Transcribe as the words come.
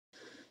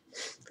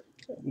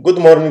Good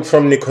morning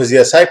from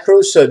Nicosia,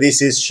 Cyprus.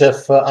 This is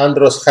Chef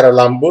Andros.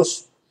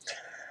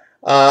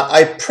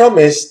 I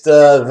promised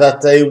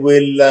that I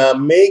will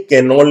make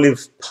an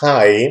olive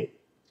pie,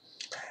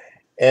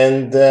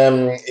 and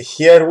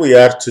here we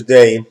are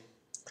today.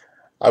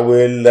 I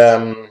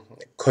will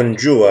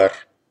conjure,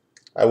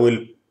 I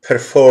will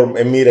perform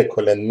a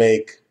miracle and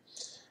make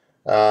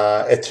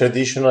a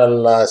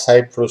traditional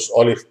Cyprus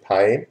olive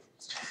pie.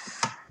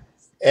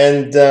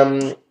 And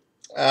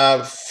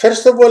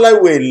first of all, I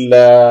will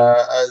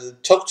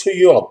talk to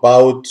you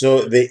about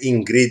the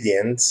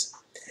ingredients.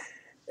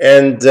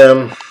 And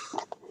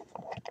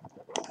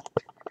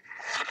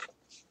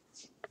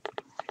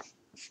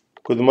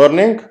good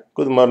morning.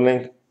 Good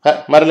morning.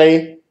 Hi,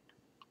 Marley.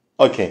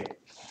 Okay.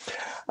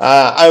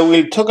 I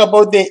will talk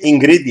about the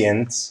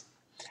ingredients.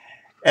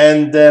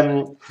 And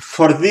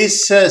for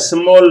this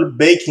small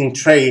baking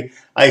tray,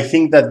 I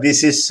think that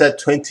this is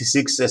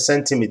 26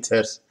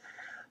 centimeters,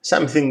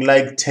 something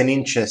like 10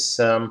 inches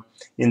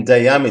in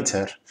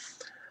diameter.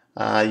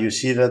 You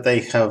see that I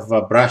have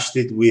brushed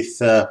it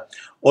with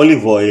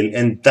olive oil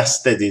and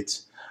dusted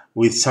it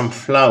with some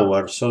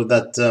flour so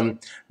that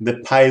the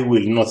pie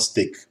will not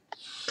stick.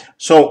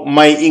 So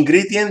my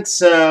ingredients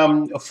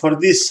for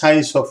this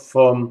size of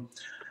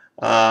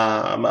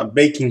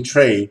baking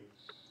tray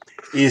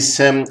is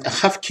a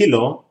half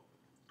kilo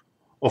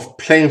of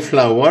plain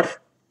flour,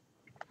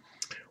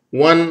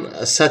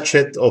 1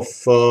 sachet of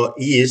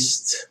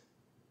yeast,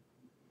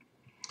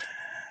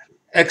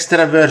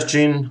 extra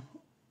virgin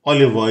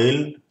olive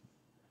oil,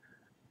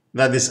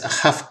 that is a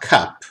half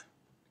cup.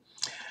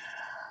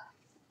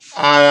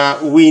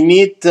 We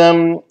need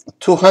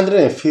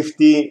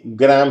 250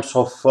 grams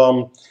of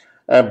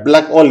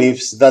black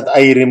olives that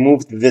I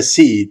removed the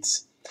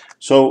seeds.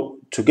 So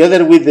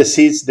together with the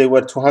seeds, they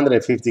were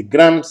 250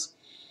 grams.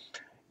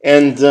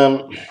 And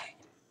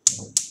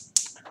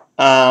I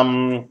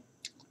am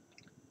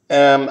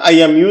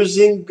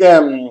using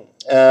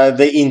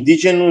the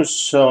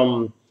indigenous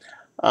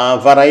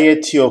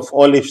variety of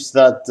olives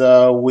that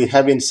we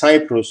have in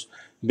Cyprus,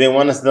 the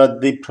ones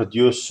that they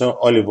produce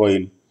olive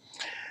oil.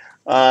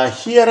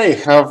 Here I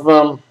have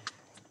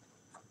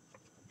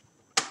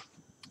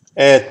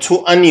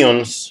 2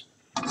 onions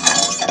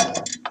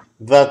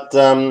that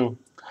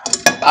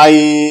I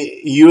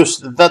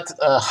used that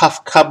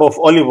half cup of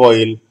olive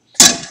oil,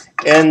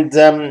 and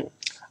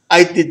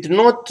I did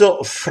not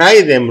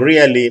fry them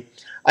really.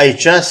 I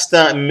just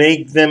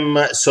make them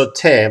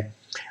saute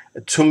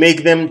to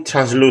make them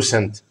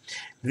translucent.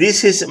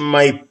 This is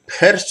my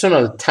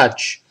personal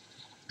touch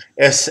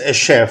as a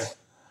chef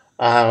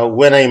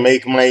when I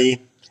make my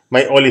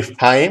olive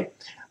pie.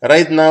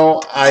 Right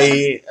now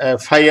I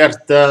fired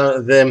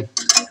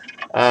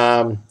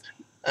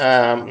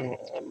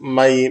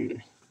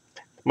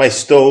my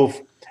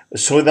stove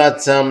so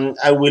that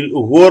I will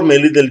warm a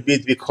little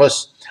bit,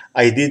 because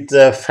I did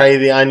fry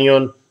the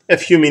onion a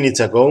few minutes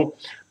ago.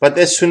 But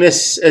as soon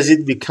as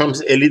it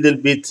becomes a little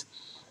bit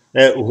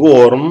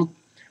warm,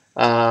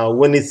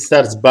 when it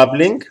starts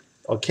bubbling,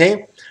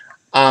 okay,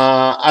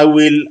 I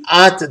will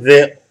add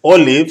the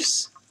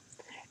olives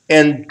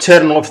and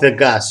turn off the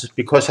gas,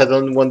 because I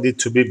don't want it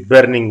to be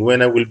burning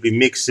when I will be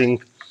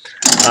mixing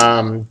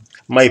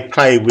my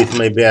pie with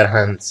my bare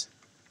hands.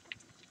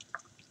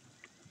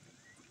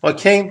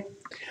 Okay,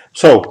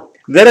 so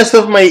the rest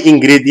of my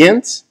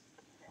ingredients,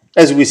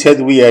 as we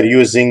said, we are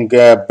using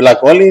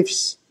black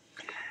olives.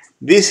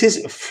 This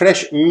is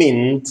fresh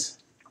mint,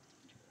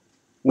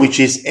 which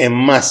is a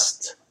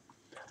must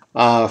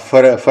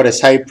for a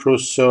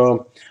Cyprus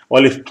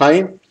olive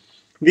pie.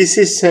 This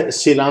is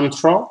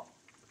cilantro.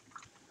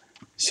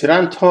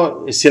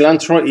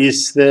 Cilantro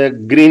is the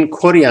green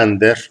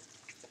coriander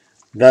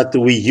that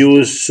we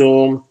use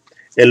a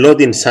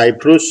lot in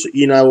Cyprus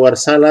in our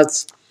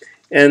salads,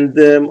 and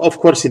of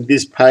course in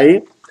this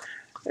pie.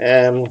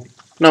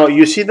 Now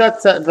you see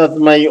that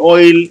my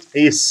oil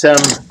is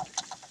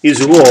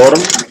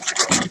warm.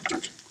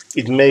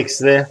 It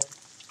makes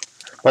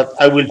but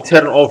I will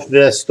turn off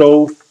the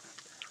stove.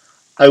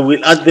 I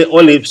will add the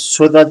olives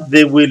so that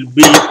they will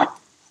be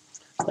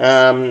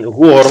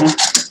warm.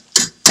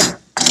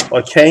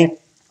 Okay,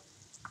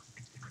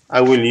 I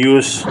will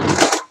use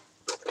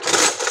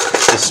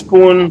a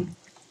spoon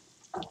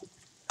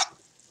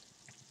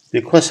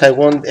because I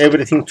want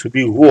everything to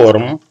be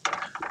warm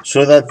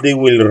so that they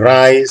will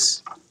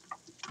rise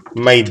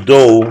my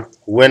dough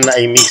when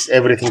I mix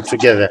everything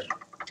together.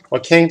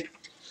 Okay,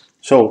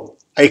 so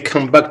I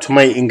come back to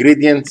my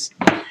ingredients.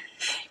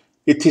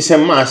 It is a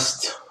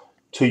must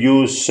to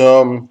use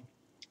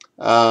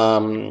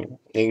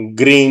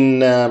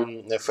green,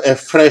 a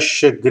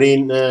fresh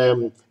green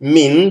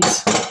mint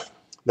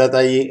that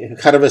I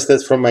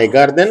harvested from my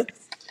garden,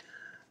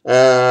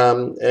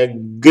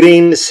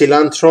 green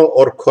cilantro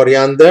or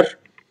coriander,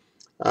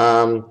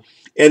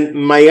 and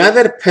my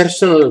other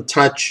personal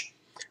touch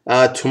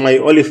to my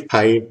olive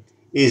pie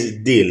is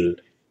dill.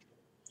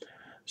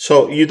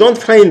 So you don't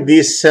find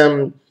this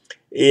in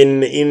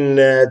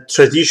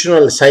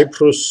traditional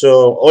Cyprus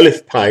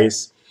olive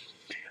pies,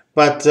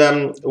 But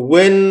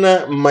when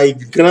my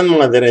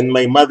grandmother and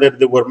my mother,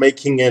 they were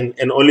making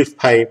an olive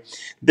pie,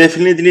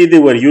 definitely they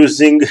were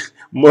using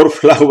more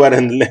flour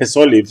and less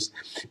olives,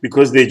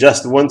 because they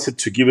just wanted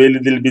to give a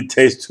little bit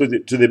taste to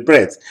the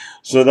bread,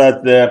 so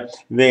that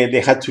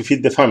they had to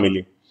feed the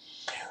family.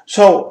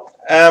 So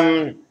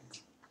I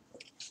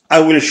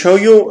will show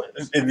you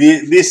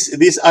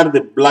these are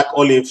the black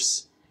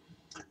olives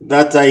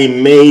that I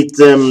made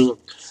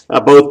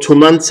about 2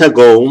 months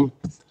ago.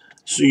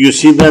 So you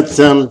see that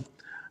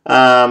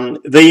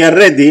they are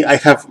ready. I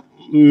have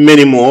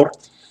many more,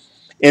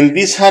 and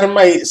these are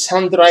my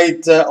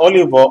sun-dried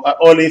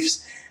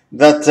olives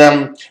that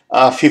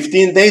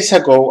 15 days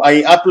ago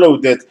I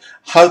uploaded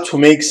how to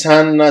make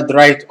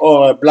sun-dried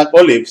black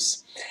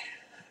olives.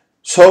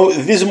 So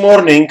this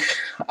morning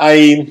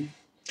I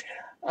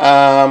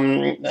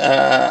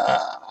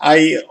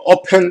I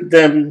opened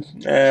a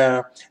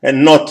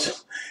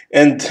knot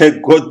and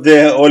got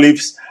the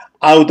olives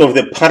out of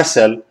the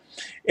parcel,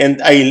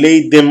 and I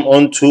laid them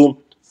onto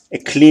a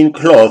clean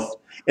cloth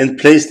and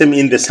placed them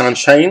in the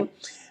sunshine.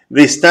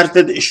 They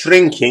started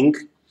shrinking,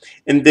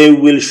 and they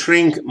will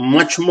shrink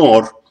much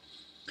more.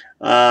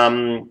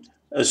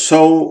 This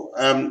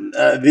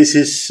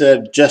is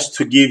just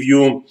to give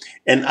you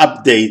an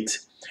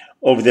update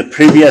of the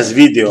previous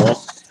video,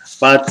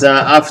 but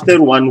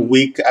after 1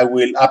 week I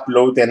will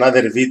upload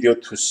another video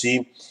to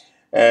see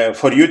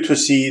for you to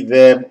see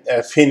the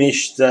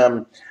finished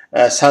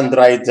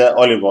sun-dried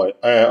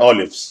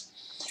olives.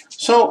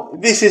 So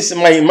this is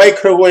my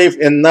microwave,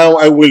 and now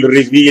I will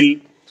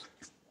reveal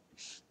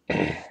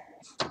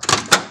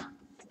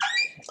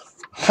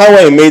how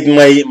I made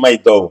my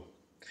dough.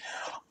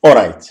 All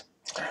right.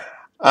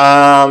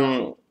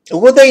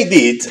 What I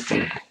did,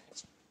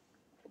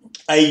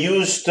 I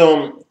used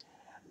a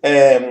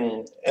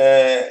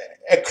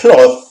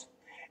cloth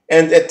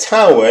and a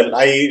towel.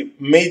 I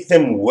made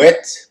them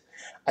wet.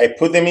 I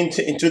put them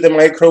into the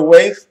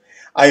microwave.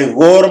 I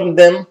warmed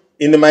them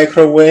in the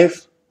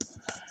microwave.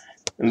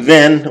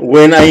 Then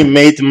when I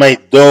made my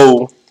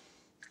dough,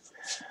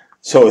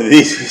 so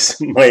this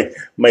is my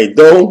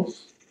dough,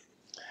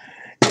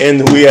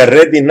 and we are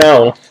ready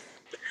now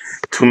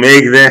to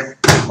make the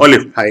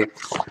olive pie.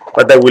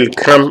 But I will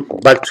come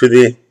back to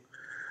the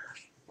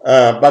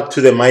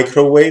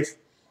microwave.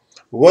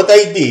 What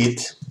I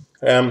did,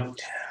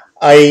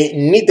 I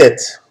kneaded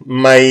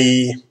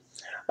my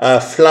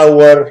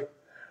flour,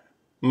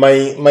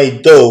 my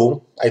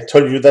dough. I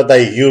told you that I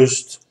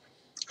used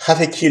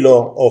half a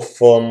kilo of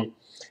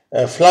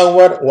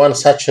flour, 1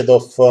 sachet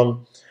of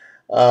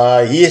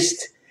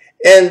yeast,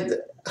 and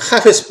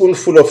half a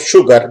spoonful of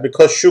sugar,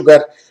 because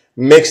sugar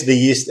makes the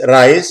yeast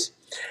rise.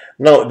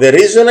 Now, the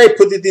reason I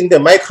put it in the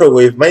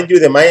microwave, mind you,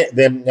 the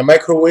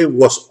microwave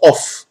was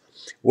off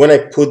when I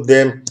put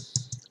the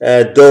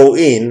dough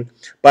in,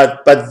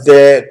 but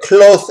the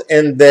cloth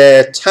and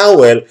the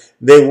towel,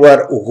 they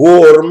were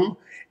warm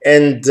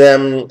and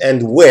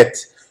wet,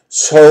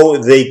 so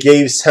they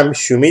gave some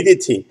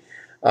humidity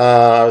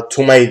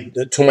to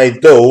my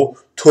dough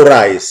to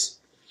rise.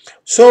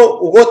 So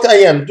what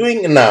I am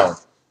doing now,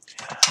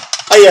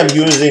 I am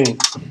using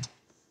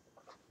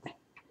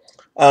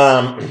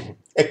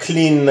a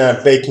clean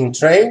baking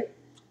tray.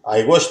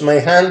 I washed my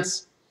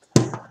hands.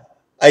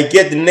 I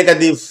get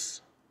negative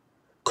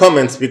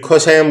comments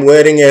because I am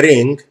wearing a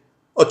ring.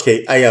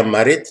 Okay, I am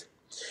married.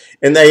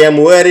 And I am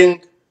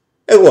wearing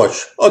a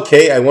watch.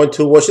 Okay, I want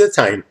to watch the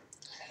time.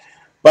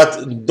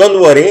 But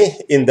don't worry,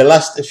 in the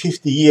last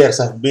 50 years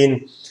I've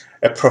been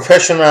a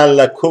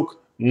professional cook.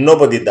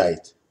 Nobody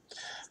died.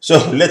 So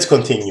let's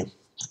continue.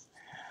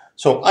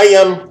 So I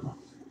am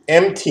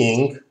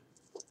emptying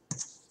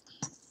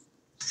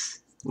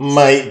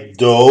my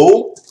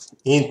dough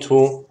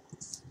into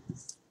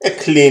a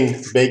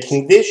clean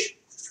baking dish,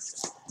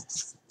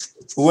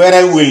 where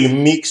I will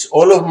mix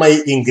all of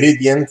my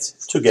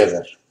ingredients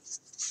together.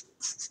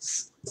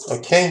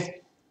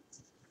 Okay?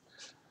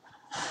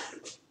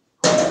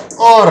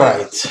 All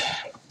right.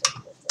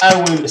 I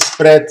will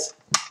spread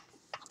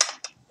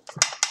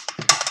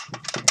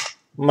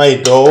my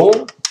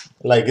dough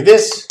like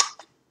this.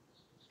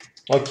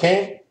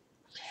 Okay?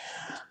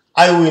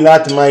 I will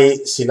add my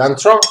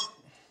cilantro.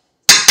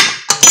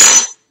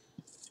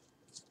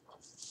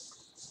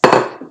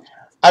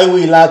 I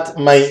will add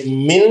my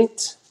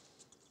mint,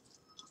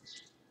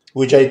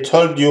 which I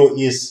told you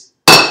is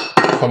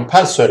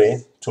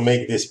compulsory to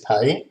make this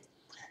pie.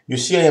 You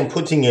see, I am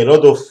putting a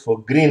lot of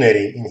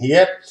greenery in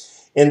here,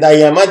 and I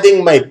am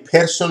adding my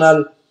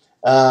personal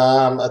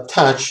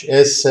touch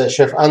as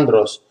Chef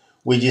Andros,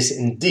 which is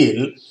in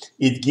dill.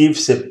 It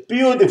gives a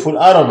beautiful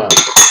aroma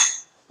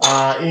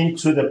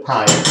into the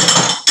pie.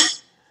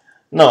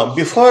 Now,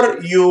 before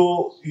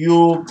you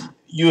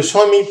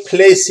saw me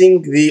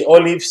placing the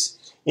olives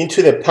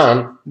into the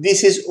pan.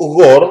 This is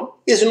warm.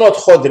 It's not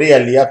hot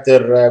really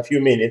after a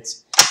few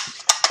minutes,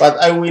 but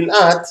I will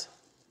add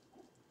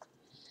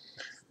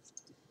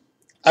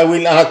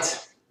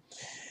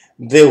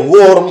the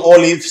warm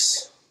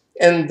olives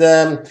and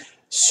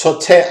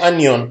saute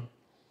onion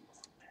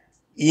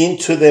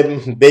into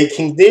the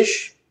baking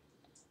dish.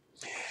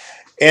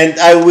 And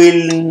I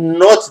will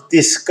not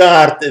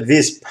discard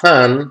this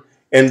pan,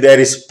 and there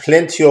is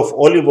plenty of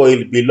olive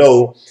oil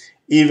below,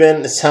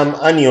 even some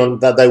onion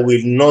that I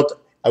will not,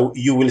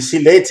 you will see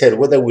later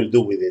what I will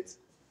do with it.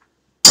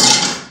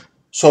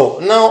 So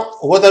now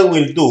what I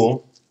will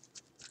do,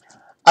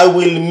 I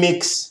will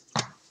mix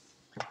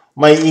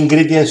my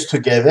ingredients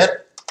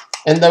together,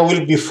 and I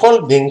will be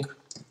folding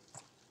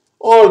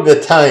all the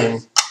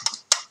time.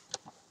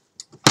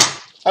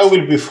 I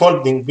will be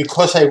folding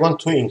because I want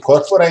to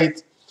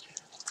incorporate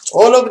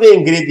all of the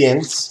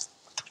ingredients.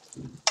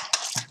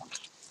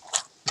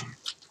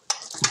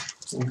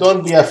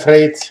 Don't be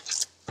afraid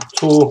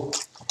to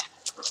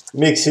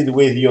mix it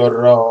with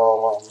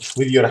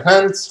your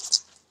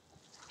hands.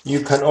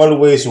 You can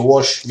always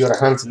wash your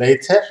hands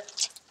later.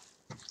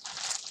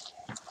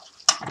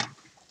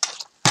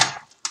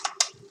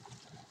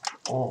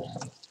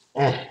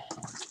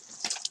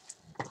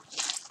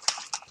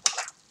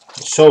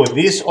 So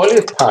this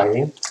olive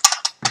pie,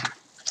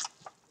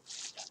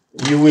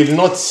 you will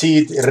not see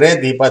it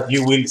ready, but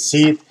you will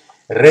see it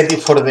ready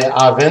for the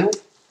oven.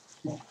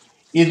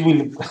 It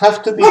will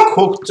have to be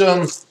cooked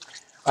in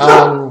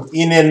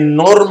a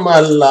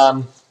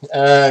normal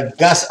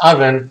gas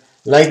oven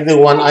like the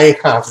one I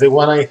have. The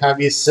one I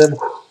have is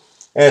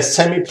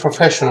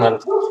semi-professional,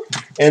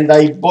 and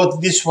I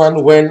bought this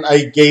one when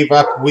I gave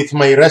up with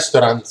my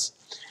restaurants,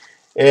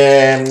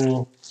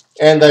 and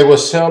I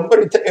was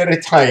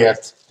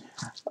retired.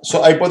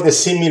 So I bought a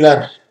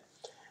similar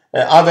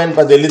oven,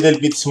 but a little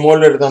bit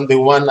smaller than the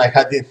one I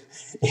had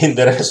in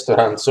the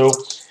restaurant. So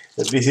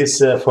this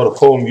is for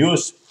home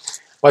use,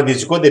 but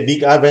it's got a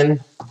big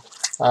oven.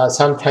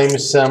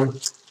 Sometimes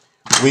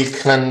we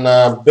can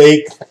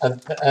bake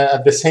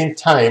at the same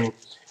time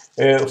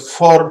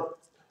 4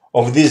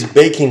 of these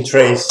baking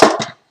trays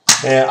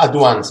at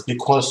once,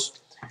 because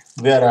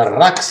there are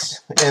racks,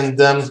 and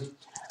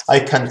I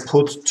can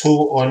put 2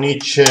 on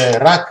each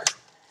rack.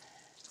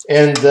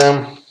 And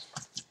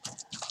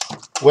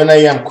when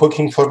I am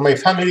cooking for my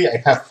family, I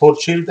have 4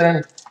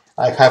 children,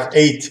 I have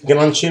 8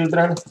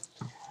 grandchildren.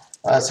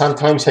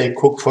 Sometimes I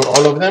cook for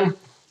all of them.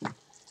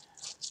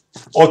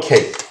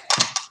 Okay,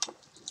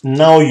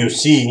 now you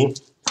see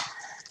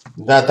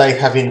that I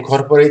have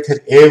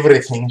incorporated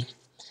everything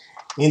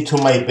into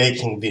my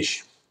baking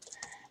dish.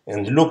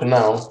 And look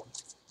now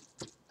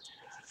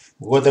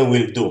what I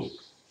will do.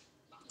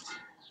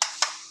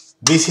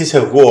 This is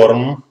a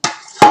warm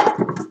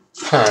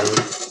pan,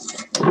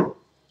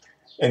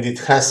 and it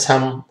has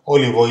some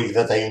olive oil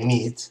that I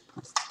need.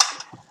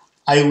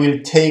 I will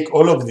take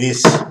all of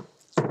this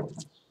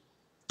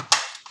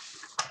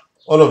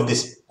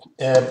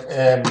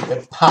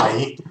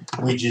pie,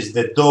 which is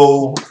the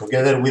dough,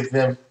 together with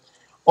the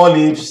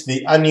olives,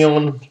 the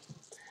onion,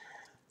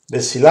 the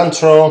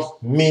cilantro,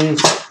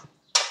 mint,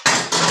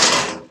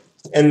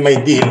 and my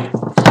dill.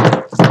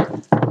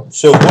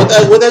 So what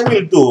I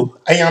will do,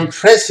 I am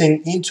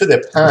pressing into the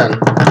pan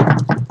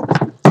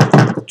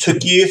to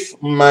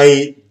give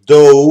my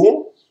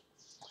dough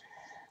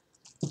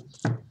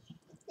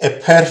a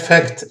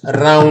perfect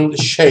round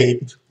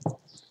shape.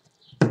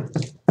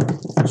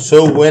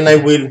 So when I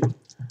will,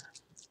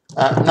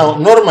 now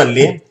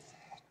normally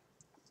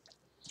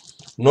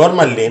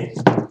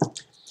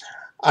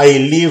I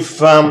leave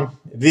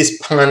this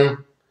pan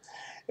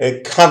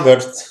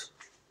covered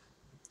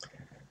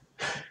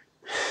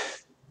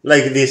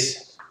like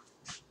this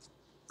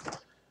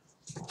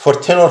for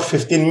 10 or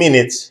 15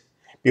 minutes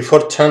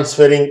before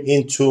transferring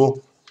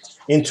into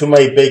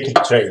my baking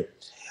tray.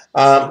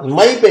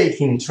 My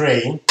baking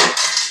tray,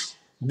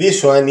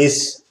 this one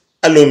is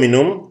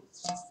aluminum.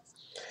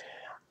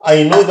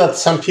 I know that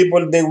some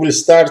people, they will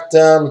start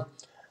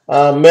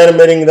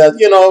murmuring that,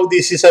 you know,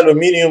 this is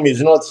aluminum,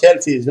 it's not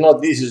healthy, it's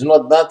not this, it's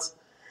not that.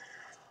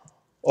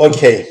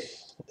 Okay,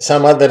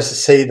 some others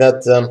say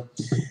that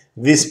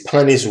this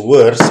pan is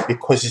worse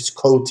because it's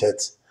coated,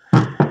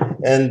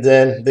 and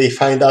they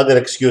find other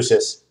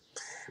excuses.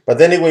 But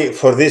anyway,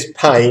 for this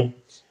pie,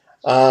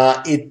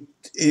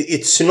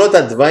 it's not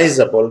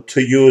advisable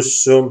to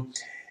use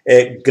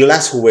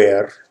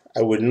glassware.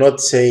 I will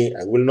not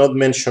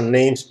mention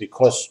names,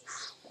 because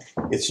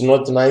it's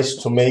not nice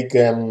to make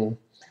a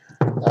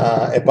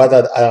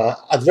bad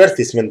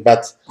advertisement.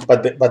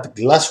 But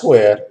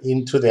glassware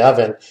into the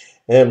oven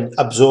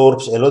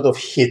absorbs a lot of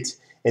heat,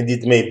 and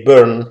it may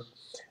burn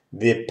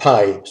the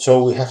pie.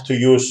 So we have to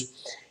use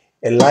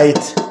a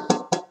light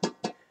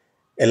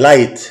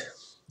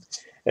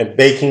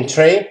baking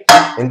tray.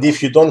 And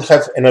if you don't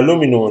have an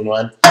aluminum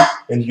one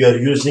and you are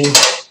using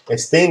a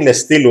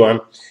stainless steel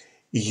one,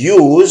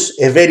 use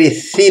a very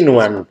thin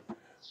one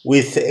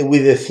with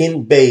a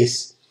thin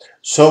base,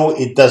 so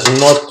it does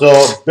not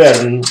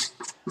burn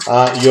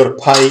your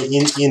pie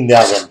in the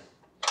oven.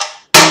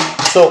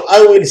 So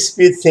I will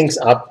speed things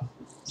up.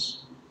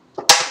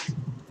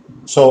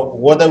 So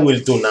what I will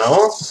do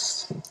now,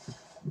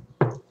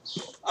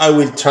 I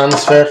will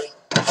transfer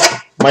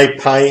my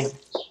pie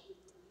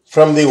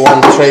from the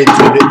one tray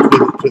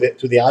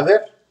to the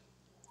other,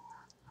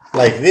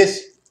 like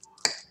this.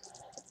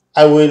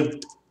 I will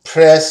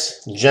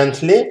press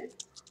gently,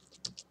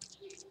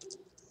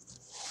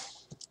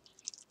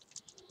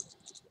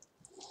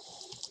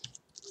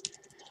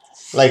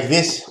 like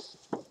this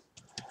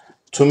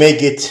to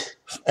make it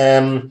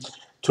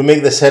to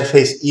make the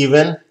surface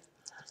even,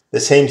 the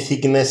same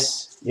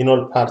thickness in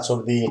all parts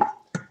of the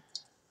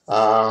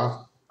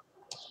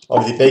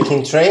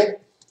baking tray.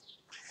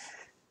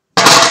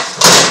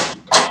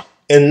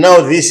 And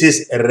now this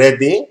is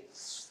ready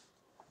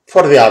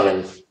for the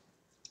oven.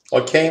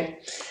 Okay,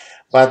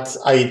 but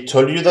I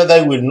told you that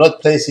I will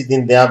not place it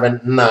in the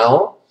oven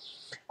now.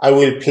 I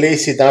will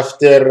place it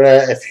after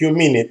a few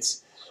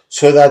minutes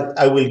so that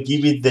I will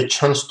give it the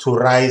chance to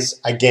rise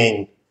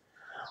again.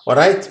 All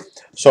right,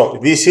 so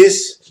this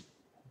is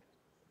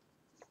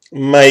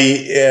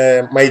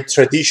my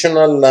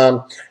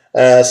traditional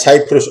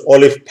Cyprus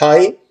olive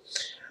pie.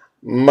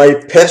 My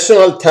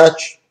personal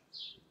touch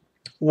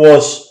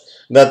was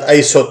that I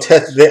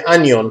sauteed the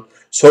onion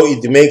so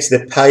it makes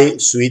the pie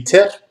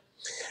sweeter.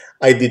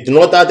 I did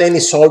not add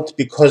any salt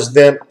because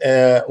the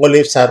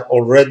olives are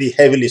already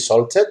heavily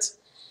salted.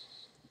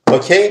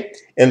 Okay,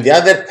 and the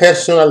other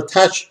personal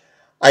touch,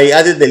 I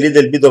added a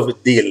little bit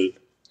of dill.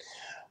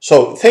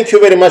 So thank you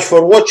very much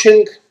for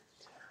watching.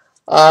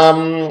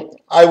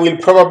 I will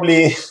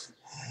probably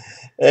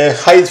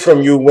hide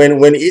from you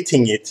when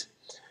eating it,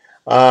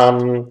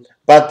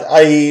 but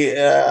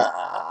I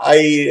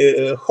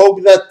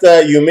hope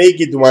that you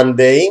make it one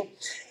day,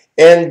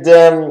 and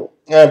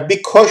be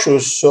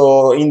cautious.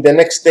 So in the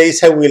next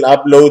days I will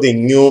upload a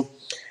new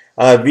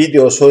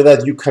video so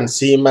that you can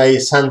see my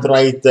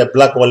sun-dried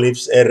black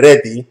olives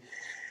ready,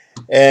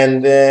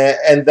 and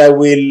I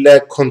will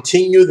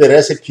continue the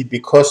recipe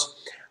because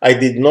I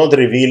did not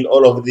reveal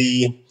all of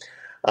the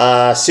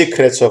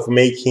secrets of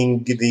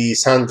making the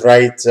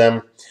sun-dried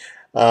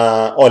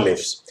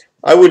olives.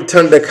 I will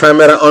turn the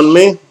camera on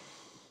me.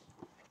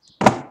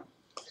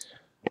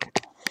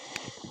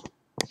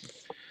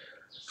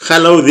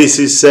 Hello, this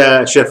is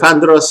Chef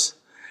Andros.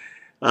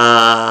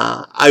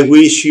 I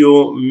wish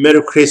you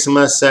Merry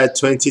Christmas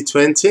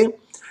 2020,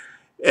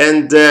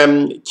 and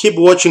keep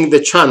watching the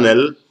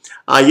channel.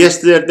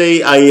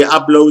 Yesterday I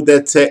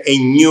uploaded a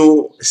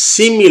new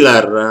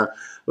similar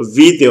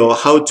video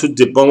how to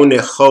debone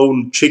a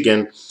whole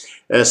chicken,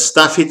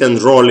 stuff it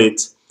and roll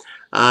it,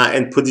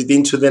 and put it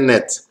into the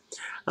net.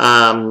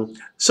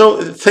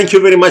 So thank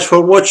you very much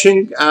for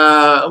watching.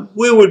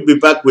 We will be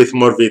back with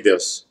more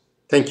videos.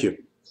 Thank you.